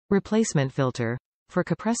Replacement filter. For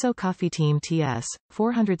Capresso CoffeeTeam TS,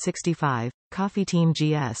 465, CoffeeTeam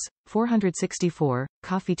GS, 464,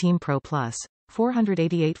 CoffeeTeam Pro Plus,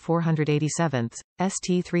 488 487,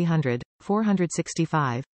 ST 300,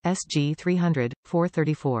 465, SG 300,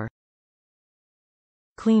 434.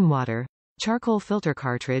 Clean water. Charcoal filter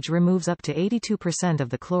cartridge removes up to 82% of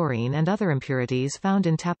the chlorine and other impurities found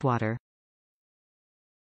in tap water.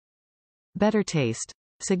 Better taste.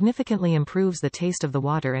 Significantly improves the taste of the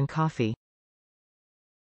water and coffee.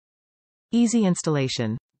 Easy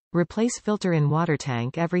installation. Replace filter in water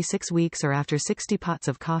tank every 6 weeks or after 60 pots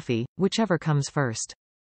of coffee, whichever comes first.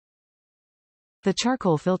 The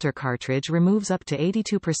charcoal filter cartridge removes up to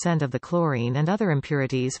 82% of the chlorine and other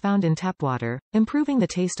impurities found in tap water, improving the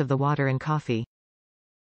taste of the water and coffee.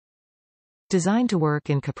 Designed to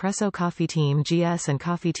work in Capresso CoffeeTeam GS and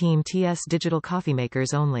CoffeeTeam TS digital coffee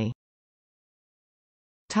makers only.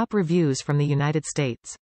 Top reviews from the United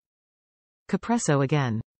States. Capresso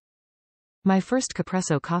again. My first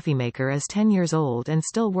Capresso coffee maker is 10 years old and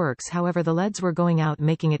still works, however the LEDs were going out,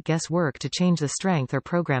 making it guess work to change the strength or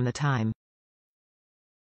program the time.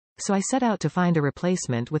 So I set out to find a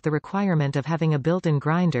replacement with the requirement of having a built-in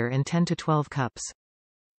grinder and 10 to 12 cups.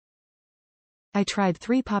 I tried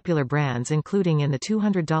 3 popular brands including in the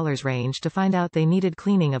 $200 range to find out they needed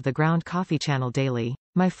cleaning of the ground coffee channel daily.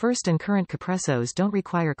 My first and current Capressos don't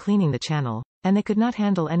require cleaning the channel, and they could not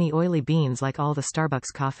handle any oily beans like all the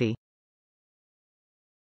Starbucks coffee.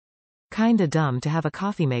 Kinda dumb to have a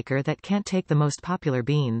coffee maker that can't take the most popular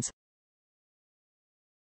beans.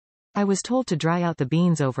 I was told to dry out the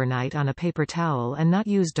beans overnight on a paper towel and not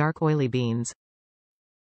use dark oily beans.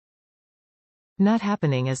 Not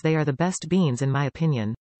happening, as they are the best beans in my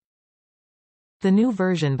opinion. The new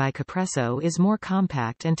version by Capresso is more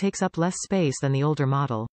compact and takes up less space than the older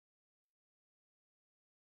model.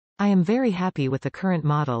 I am very happy with the current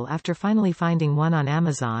model after finally finding one on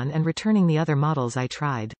Amazon and returning the other models I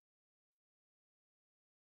tried.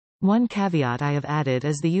 One caveat I have added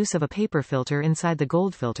is the use of a paper filter inside the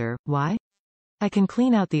gold filter. Why? I can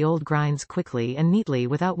clean out the old grinds quickly and neatly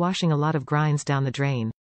without washing a lot of grinds down the drain.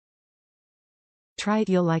 Try it,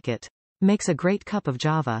 you'll like it. Makes a great cup of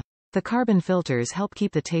java. The carbon filters help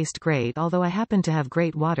keep the taste great, although I happen to have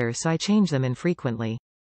great water so I change them infrequently.